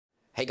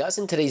Hey guys,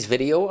 in today's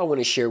video, I want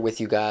to share with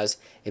you guys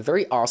a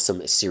very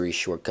awesome Siri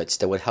shortcuts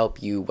that would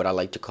help you, what I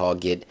like to call,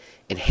 get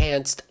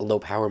enhanced low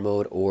power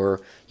mode,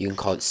 or you can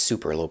call it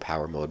super low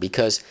power mode,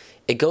 because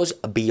it goes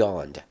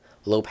beyond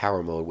low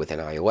power mode within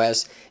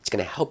iOS. It's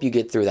going to help you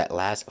get through that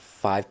last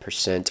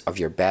 5% of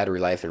your battery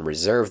life and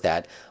reserve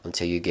that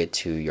until you get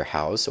to your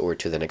house or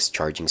to the next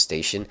charging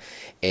station.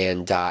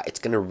 And it's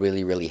going to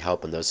really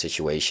help in those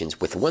situations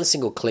with one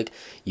single click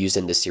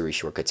using the Siri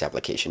Shortcuts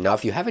application. Now,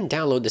 if you haven't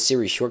downloaded the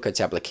Siri Shortcuts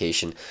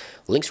application,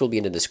 links will be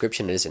in the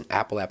description. It is an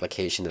Apple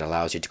application that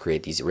allows you to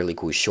create these really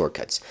cool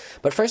shortcuts.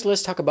 But first,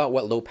 let's talk about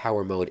what low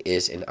power mode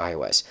is in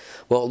iOS.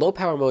 Well, low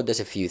power mode does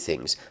a few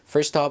things.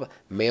 First off,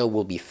 mail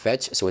will be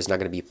fetched, so it's not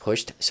going to be pushed,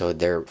 so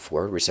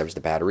therefore reserves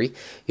the battery.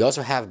 You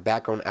also have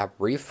background app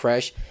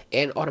refresh,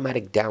 and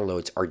automatic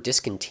downloads are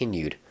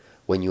discontinued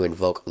when you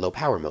invoke low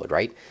power mode,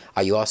 right?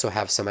 You also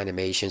have some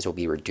animations will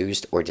be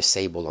reduced or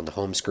disabled on the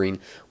home screen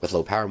with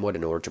low power mode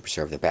in order to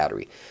preserve the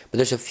battery. But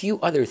there's a few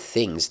other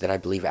things that I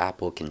believe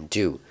Apple can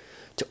do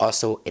to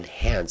also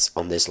enhance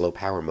on this low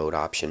power mode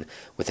option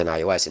within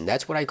iOS, and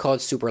that's what I call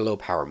super low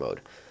power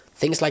mode.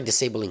 Things like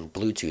disabling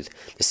Bluetooth,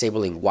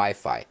 disabling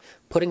Wi-Fi,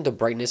 putting the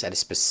brightness at a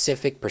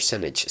specific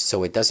percentage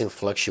so it doesn't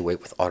fluctuate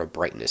with auto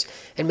brightness,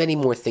 and many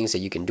more things that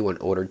you can do in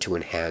order to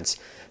enhance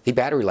the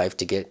battery life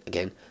to get,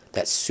 again,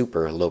 that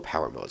super low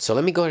power mode. So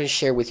let me go ahead and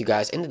share with you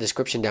guys in the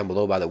description down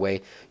below. By the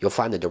way, you'll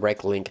find the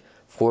direct link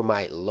for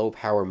my low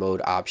power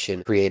mode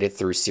option created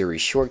through Siri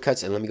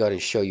Shortcuts, and let me go ahead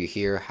and show you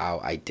here how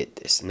I did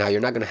this. Now,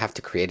 you're not going to have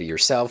to create it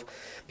yourself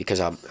because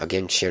I'm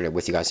again sharing it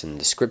with you guys in the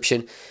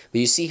description, but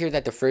you see here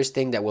that the first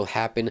thing that will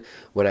happen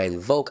when I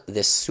invoke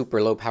this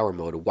super low power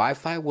mode,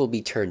 Wi-Fi will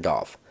be turned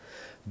off,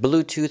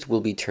 Bluetooth will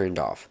be turned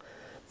off,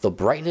 the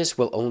brightness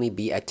will only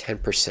be at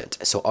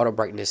 10%, so auto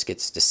brightness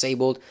gets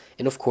disabled,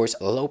 and of course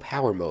low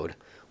power mode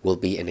will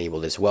be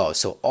enabled as well.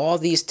 So all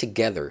these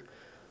together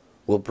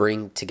will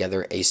bring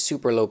together a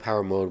super low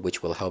power mode,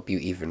 which will help you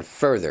even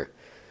further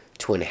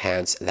to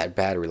enhance that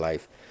battery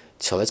life.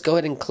 So let's go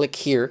ahead and click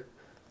here,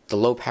 the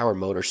low power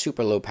mode or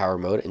super low power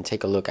mode, and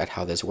take a look at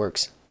how this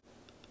works.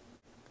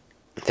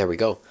 There we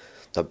go.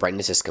 The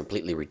brightness is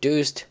completely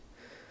reduced.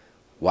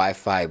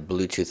 Wi-Fi,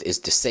 Bluetooth is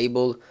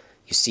disabled.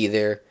 You see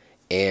there.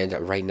 And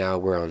right now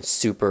we're on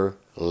super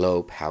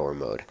low power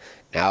mode.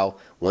 Now,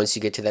 once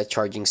you get to that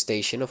charging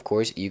station, of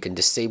course, you can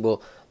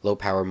disable low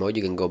power mode.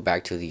 You can go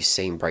back to the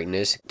same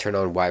brightness, turn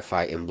on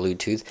Wi-Fi and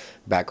Bluetooth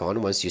back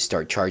on once you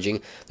start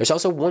charging. There's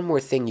also one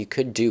more thing you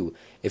could do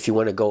if you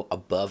want to go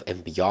above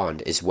and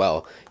beyond as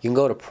well. You can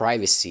go to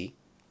privacy,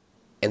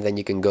 and then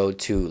you can go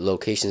to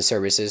location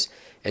services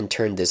and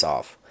turn this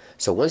off.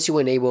 So once you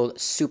enable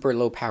super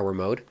low power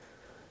mode,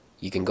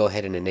 you can go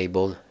ahead and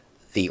enable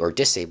or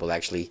disable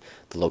actually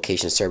the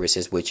location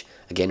services, which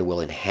again will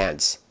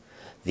enhance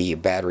the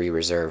battery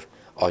reserve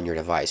on your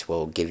device,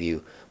 will give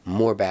you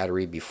more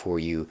battery before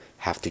you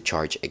have to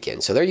charge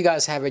again. So there you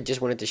guys have it. Just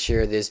wanted to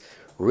share this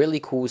really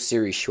cool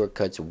Siri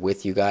shortcuts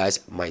with you guys,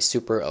 my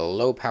super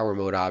low power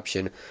mode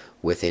option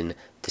within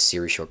the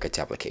Siri Shortcuts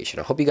application.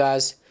 I hope you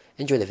guys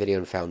enjoyed the video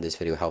and found this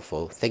video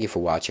helpful. Thank you for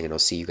watching, and I'll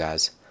see you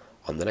guys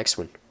on the next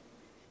one.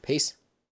 Peace.